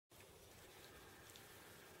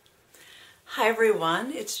Hi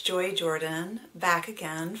everyone, it's Joy Jordan back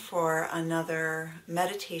again for another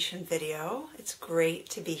meditation video. It's great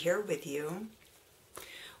to be here with you.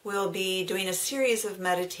 We'll be doing a series of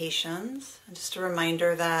meditations. Just a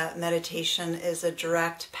reminder that meditation is a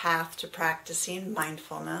direct path to practicing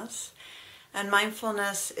mindfulness. And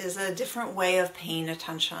mindfulness is a different way of paying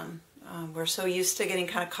attention. We're so used to getting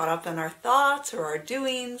kind of caught up in our thoughts or our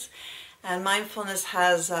doings, and mindfulness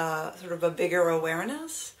has sort of a bigger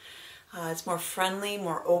awareness. It's more friendly,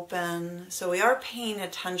 more open. So we are paying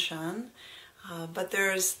attention, but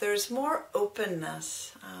there's more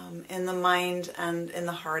openness in the mind and in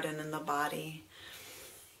the heart and in the body.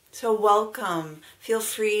 So welcome. Feel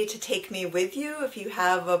free to take me with you. If you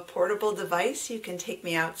have a portable device, you can take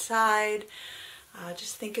me outside.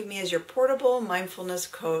 Just think of me as your portable mindfulness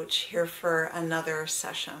coach here for another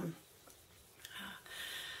session.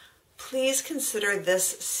 Please consider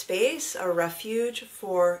this space a refuge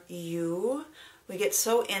for you. We get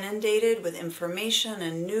so inundated with information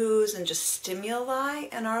and news and just stimuli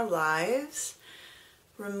in our lives.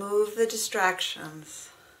 Remove the distractions.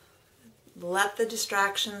 Let the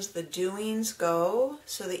distractions, the doings go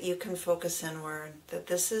so that you can focus inward, that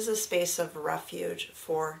this is a space of refuge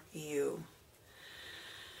for you.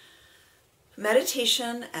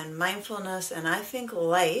 Meditation and mindfulness, and I think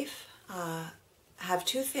life, have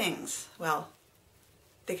two things. Well,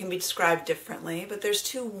 they can be described differently, but there's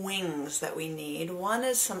two wings that we need. One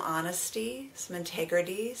is some honesty, some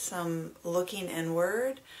integrity, some looking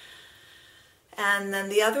inward. And then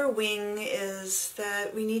the other wing is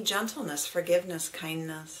that we need gentleness, forgiveness,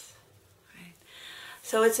 kindness. Right?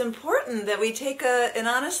 So it's important that we take an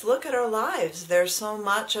honest look at our lives. There's so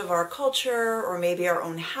much of our culture or maybe our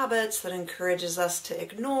own habits that encourages us to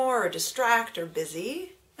ignore or distract or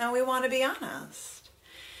busy. And we want to be honest.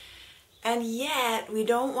 And yet, we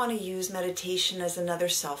don't want to use meditation as another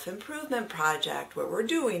self-improvement project where we're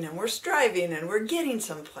doing and we're striving and we're getting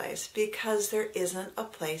someplace, because there isn't a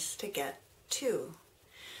place to get to.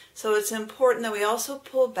 So it's important that we also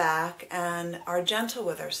pull back and are gentle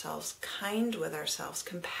with ourselves, kind with ourselves,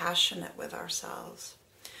 compassionate with ourselves,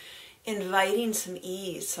 inviting some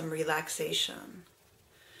ease, some relaxation.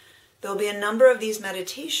 There'll be a number of these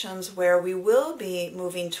meditations where we will be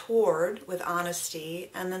moving toward with honesty,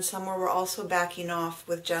 and then some where we're also backing off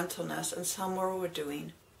with gentleness, and some where we're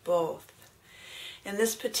doing both. In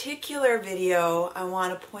this particular video, I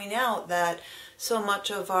want to point out that so much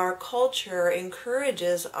of our culture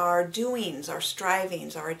encourages our doings, our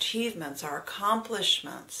strivings, our achievements, our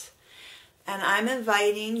accomplishments. And I'm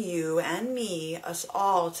inviting you and me, us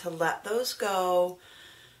all, to let those go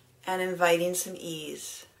and inviting some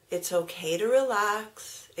ease. It's okay to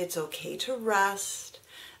relax, it's okay to rest,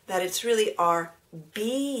 that it's really our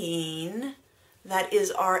being that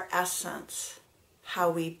is our essence. How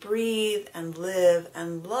we breathe and live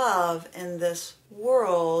and love in this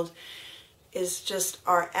world is just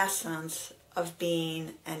our essence of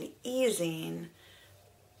being and easing.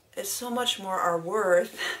 It's so much more our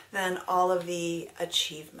worth than all of the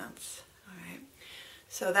achievements.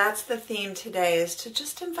 So that's the theme today, is to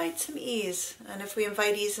just invite some ease. And if we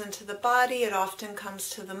invite ease into the body, it often comes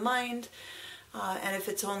to the mind. And if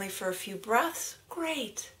it's only for a few breaths,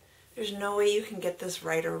 great. There's no way you can get this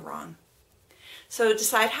right or wrong. So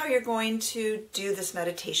decide how you're going to do this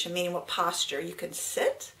meditation, meaning what posture. You could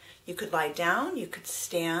sit, you could lie down, you could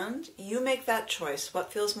stand. You make that choice,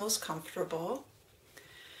 what feels most comfortable.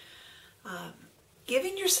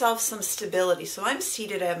 Giving yourself some stability. So I'm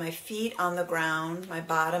seated, I have my feet on the ground, my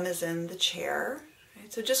bottom is in the chair.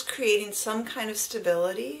 Right? So just creating some kind of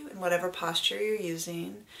stability in whatever posture you're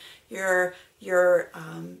using. Your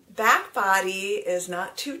back body is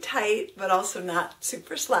not too tight, but also not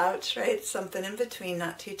super slouch, right? Something in between,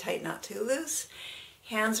 not too tight, not too loose.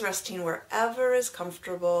 Hands resting wherever is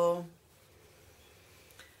comfortable.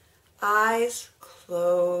 Eyes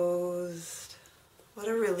closed. What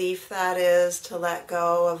a relief that is to let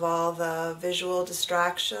go of all the visual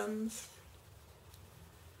distractions.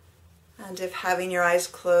 And if having your eyes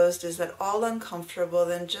closed is at all uncomfortable,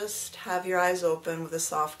 then just have your eyes open with a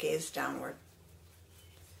soft gaze downward.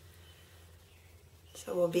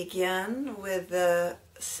 So we'll begin with the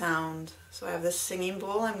sound. So I have this singing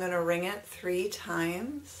bowl. I'm going to ring it 3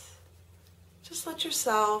 times. Just let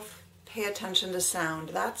yourself pay attention to sound.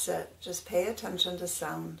 That's it. Just pay attention to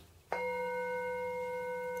sound.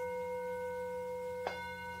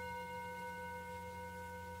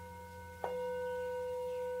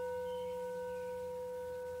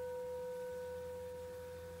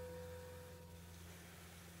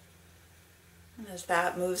 As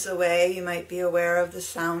that moves away, you might be aware of the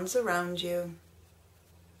sounds around you.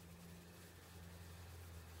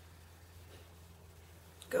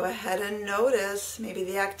 Go ahead and notice maybe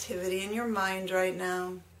the activity in your mind right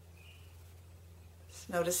now. Just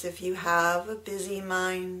notice if you have a busy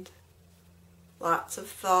mind, lots of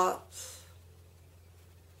thoughts.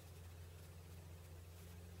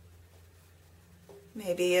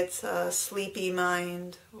 Maybe it's a sleepy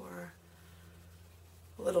mind or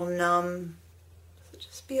a little numb. So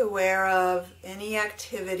just be aware of any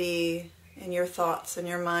activity in your thoughts and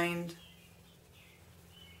your mind.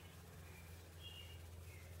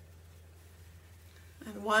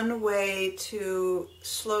 And one way to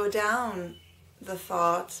slow down the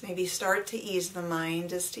thoughts, maybe start to ease the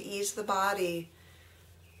mind, is to ease the body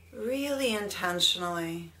really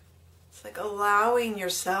intentionally. It's like allowing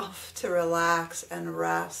yourself to relax and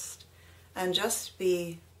rest and just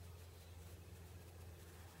be.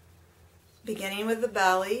 Beginning with the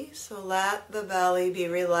belly, so let the belly be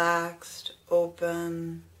relaxed,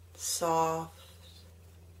 open, soft.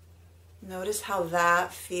 Notice how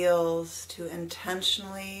that feels to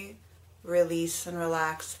intentionally release and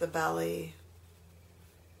relax the belly.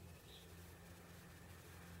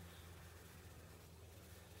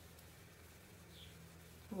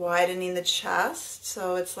 Widening the chest,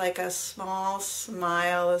 so it's like a small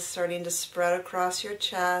smile is starting to spread across your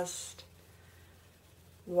chest.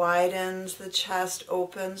 Widens the chest,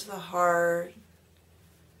 opens the heart.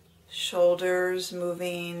 Shoulders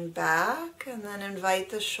moving back, and then invite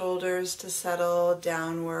the shoulders to settle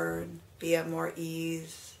downward, be at more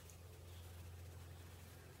ease.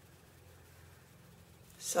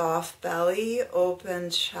 Soft belly, open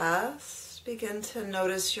chest. Begin to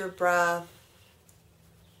notice your breath.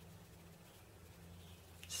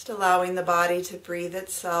 Just allowing the body to breathe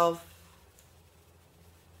itself.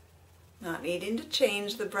 Not needing to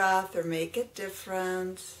change the breath or make it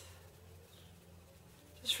different.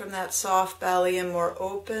 Just from that soft belly and more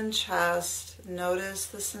open chest, notice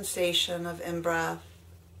the sensation of in-breath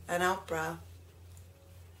and out-breath.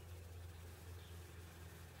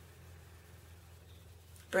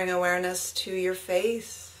 Bring awareness to your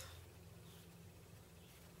face.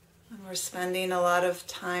 When we're spending a lot of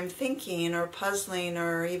time thinking or puzzling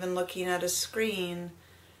or even looking at a screen,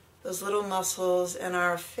 those little muscles in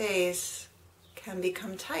our face can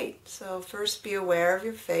become tight. So first be aware of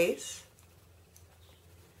your face.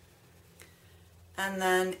 And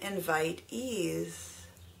then invite ease.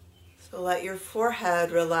 So let your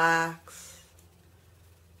forehead relax.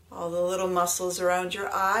 All the little muscles around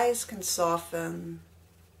your eyes can soften.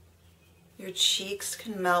 Your cheeks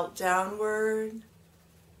can melt downward.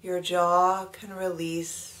 Your jaw can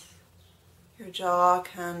release. Your jaw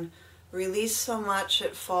can release so much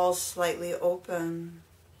it falls slightly open.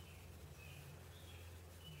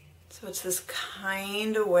 So it's this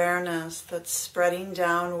kind awareness that's spreading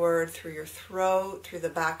downward through your throat, through the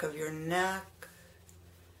back of your neck.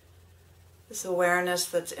 This awareness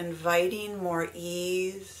that's inviting more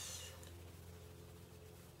ease.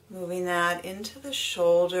 Moving that into the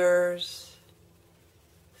shoulders.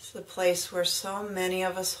 It's the place where so many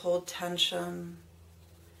of us hold tension.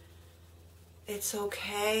 It's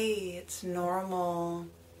okay, it's normal.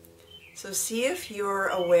 So see if your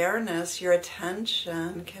awareness, your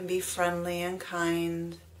attention can be friendly and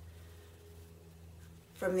kind.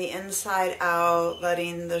 From the inside out,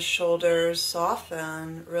 letting the shoulders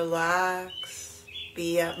soften, relax,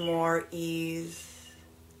 be at more ease.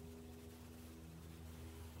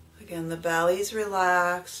 Again, the belly's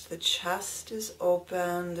relaxed, the chest is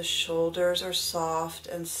open, the shoulders are soft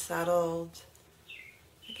and settled.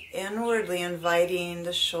 Inwardly inviting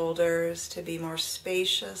the shoulders to be more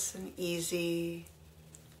spacious and easy,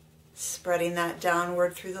 spreading that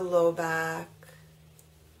downward through the low back,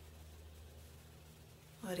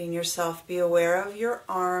 letting yourself be aware of your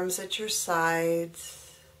arms at your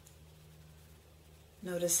sides,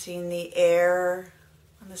 noticing the air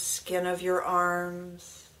on the skin of your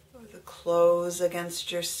arms or the clothes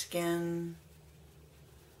against your skin.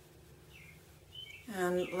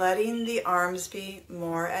 And letting the arms be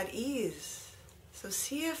more at ease. So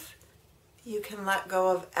see if you can let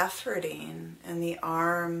go of efforting and the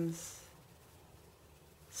arms,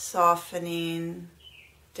 softening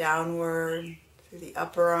downward through the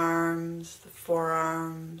upper arms, the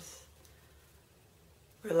forearms,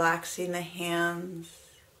 relaxing the hands.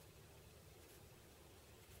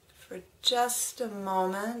 For just a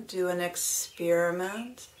moment, do an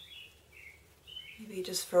experiment. Maybe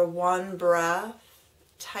just for one breath.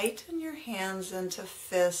 Tighten your hands into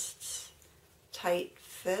fists, tight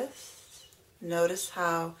fists. Notice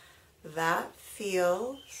how that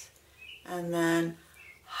feels. And then,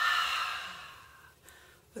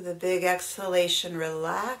 with a big exhalation,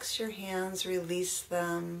 relax your hands, release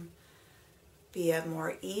them. be at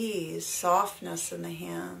more ease, softness in the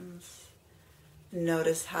hands.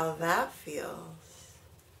 Notice how that feels.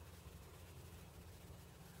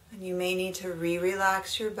 And you may need to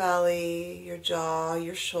relax your belly, your jaw,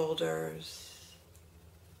 your shoulders.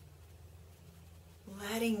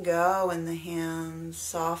 Letting go in the hands,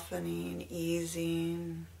 softening,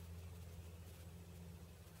 easing.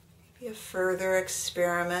 Maybe a further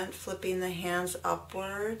experiment, flipping the hands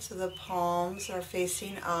upward so the palms are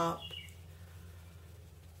facing up.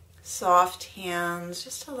 Soft hands,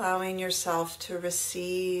 just allowing yourself to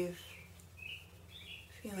receive.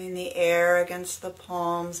 Feeling the air against the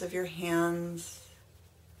palms of your hands.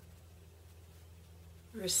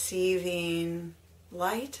 Receiving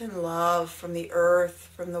light and love from the earth,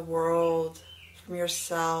 from the world, from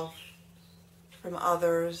yourself, from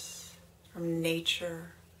others, from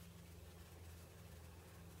nature.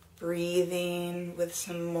 Breathing with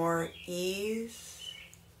some more ease,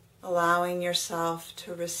 allowing yourself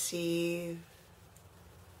to receive.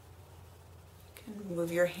 You can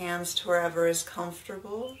move your hands to wherever is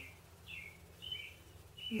comfortable.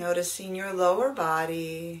 Noticing your lower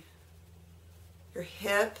body, your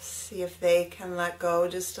hips, see if they can let go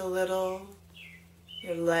just a little.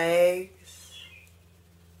 Your legs.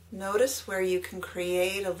 Notice where you can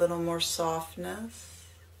create a little more softness.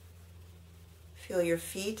 Feel your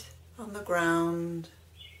feet on the ground.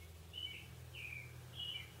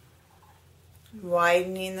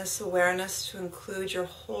 Widening this awareness to include your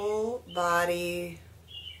whole body.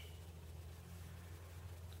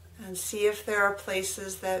 And see if there are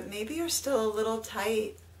places that maybe are still a little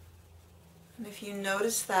tight. And if you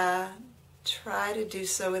notice that, try to do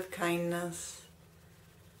so with kindness.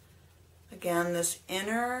 Again, this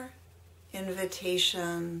inner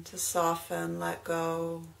invitation to soften, let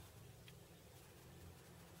go.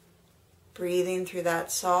 Breathing through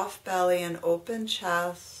that soft belly and open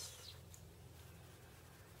chest.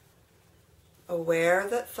 Aware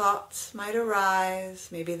that thoughts might arise.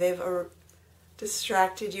 Maybe they've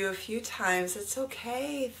distracted you a few times. It's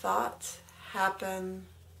okay. Thoughts happen.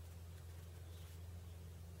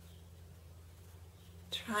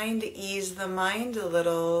 Trying to ease the mind a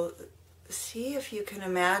little, see if you can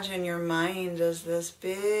imagine your mind as this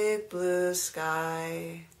big blue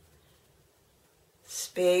sky,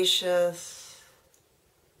 spacious,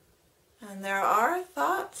 and there are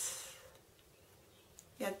thoughts,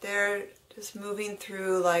 yet they're just moving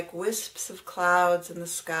through like wisps of clouds in the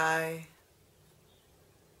sky,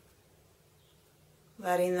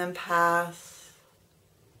 letting them pass,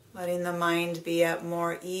 letting the mind be at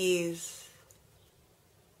more ease.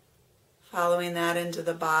 Following that into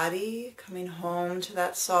the body, coming home to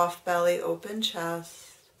that soft belly, open chest.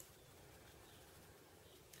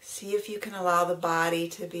 See if you can allow the body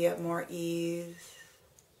to be at more ease.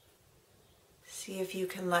 See if you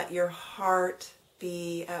can let your heart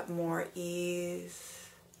be at more ease.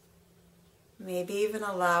 Maybe even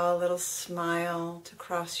allow a little smile to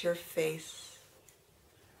cross your face.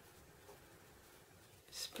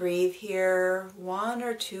 Just breathe here, 1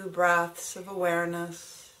 or 2 breaths of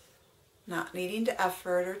awareness. Not needing to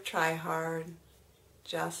effort or try hard,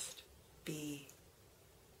 just be.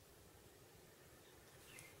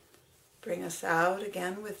 Bring us out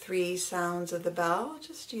again with 3 sounds of the bell.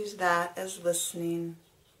 Just use that as listening.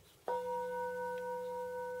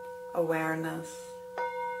 Awareness,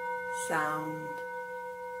 sound.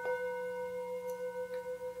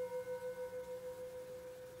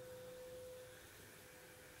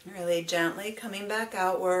 Really gently coming back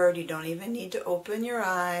outward. You don't even need to open your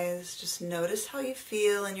eyes. Just notice how you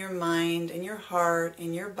feel in your mind, in your heart,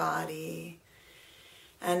 in your body.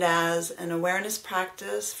 And as an awareness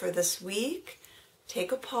practice for this week,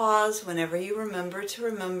 take a pause whenever you remember to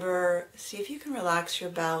remember. See if you can relax your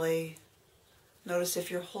belly. Notice if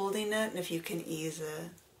you're holding it and if you can ease it.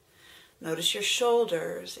 Notice your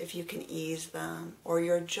shoulders, if you can ease them, or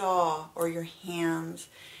your jaw, or your hands.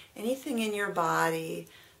 Anything in your body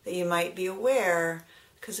that you might be aware,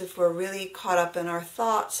 because if we're really caught up in our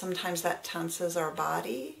thoughts, sometimes that tenses our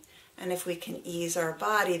body, and if we can ease our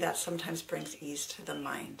body, that sometimes brings ease to the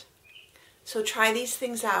mind. So try these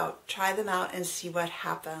things out, try them out and see what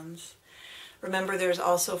happens. Remember, there's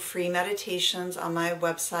also free meditations on my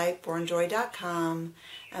website, bornjoy.com,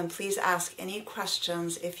 and please ask any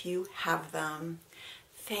questions if you have them.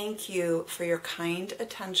 Thank you for your kind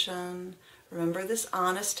attention. Remember this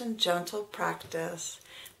honest and gentle practice.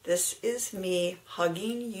 This is me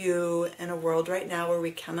hugging you in a world right now where we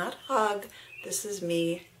cannot hug. This is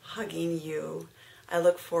me hugging you. I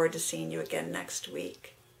look forward to seeing you again next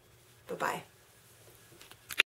week. Bye-bye.